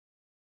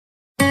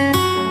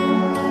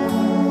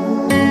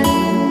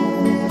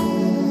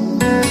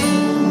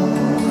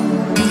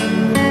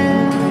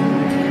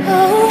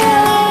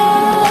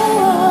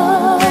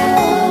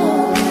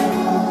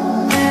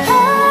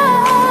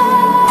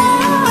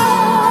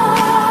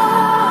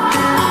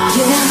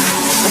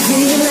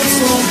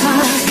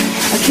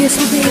kiss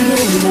will be here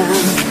now.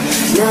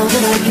 Now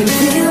that I can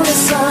feel the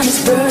sun is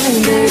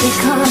burning, baby,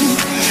 come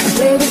and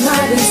play with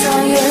my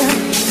desire.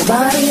 My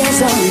body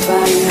is on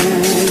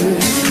fire.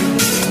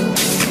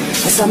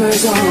 The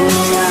summer's all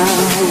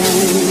around.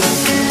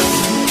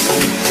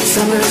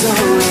 Summer's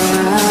all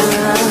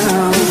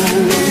around.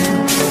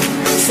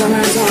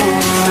 Summer's all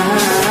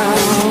around.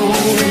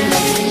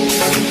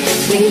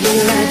 Baby,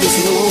 let this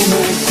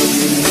moment be.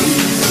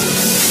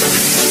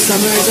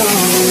 Summer's all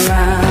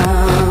around.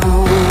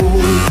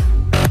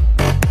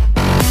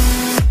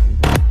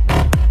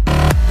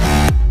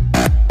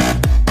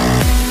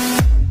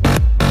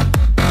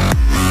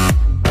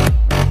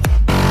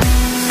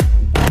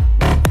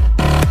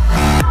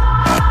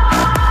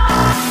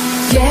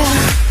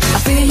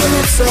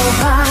 So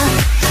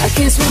high, a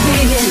kiss will be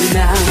in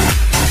now.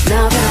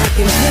 Now that I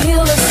can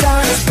feel the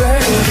sun is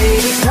burning,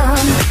 baby,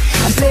 come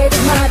and play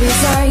with my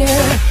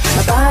desire.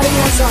 My body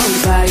is on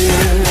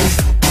fire.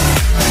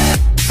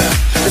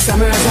 The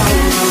summer is all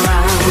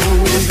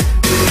around.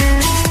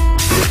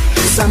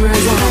 The summer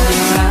is all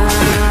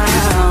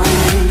around.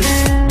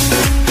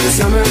 The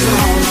summer is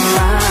all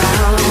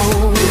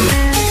around.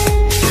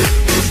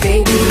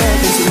 Baby, let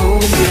this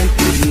moment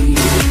be.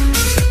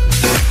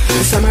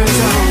 The summer is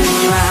all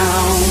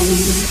around.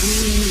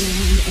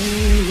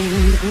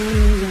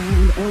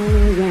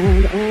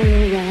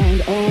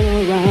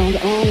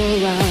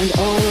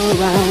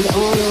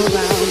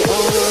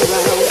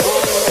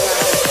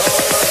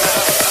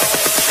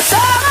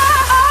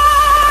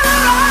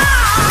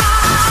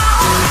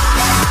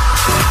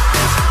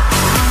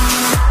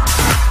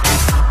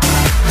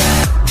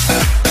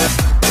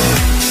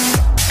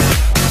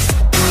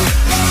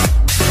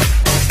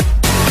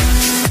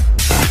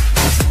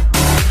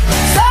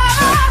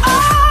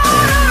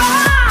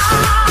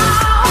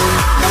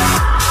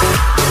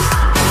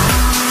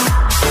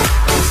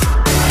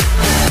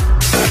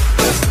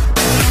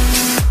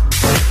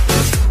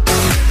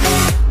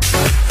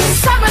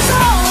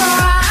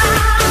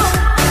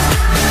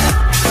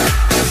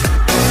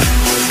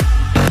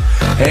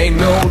 Ain't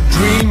no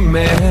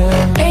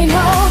dreamin', ain't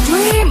no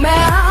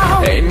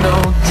dreamin', ain't no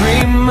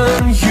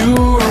dreamin',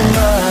 you're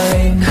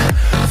mine.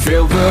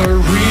 Feel the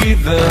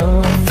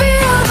rhythm,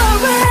 feel the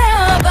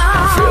rhythm,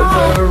 feel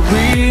the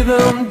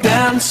rhythm,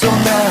 dance all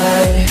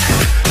night.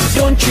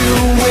 Don't you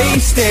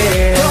waste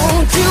it,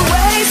 don't you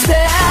waste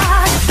it,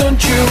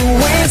 don't you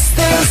waste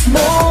this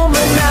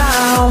moment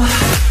now.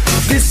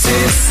 This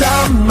is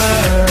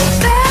summer,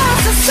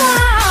 this is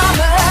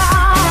summer,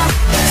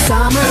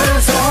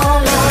 summer's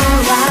all around.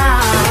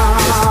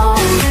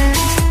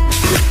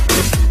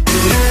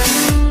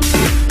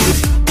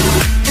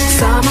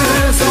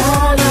 Summer's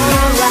all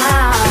around.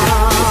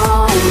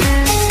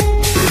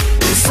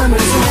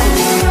 Summer's all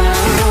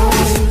around.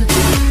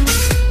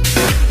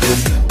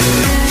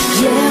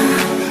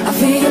 Yeah, I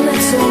feel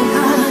it so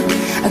hot.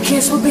 A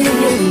kiss will be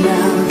here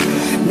now.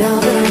 Now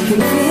that I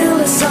can feel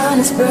the sun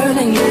is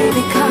burning,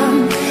 baby,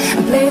 come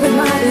and play with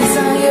my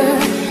desire.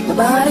 My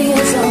body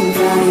is on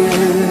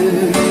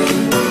fire.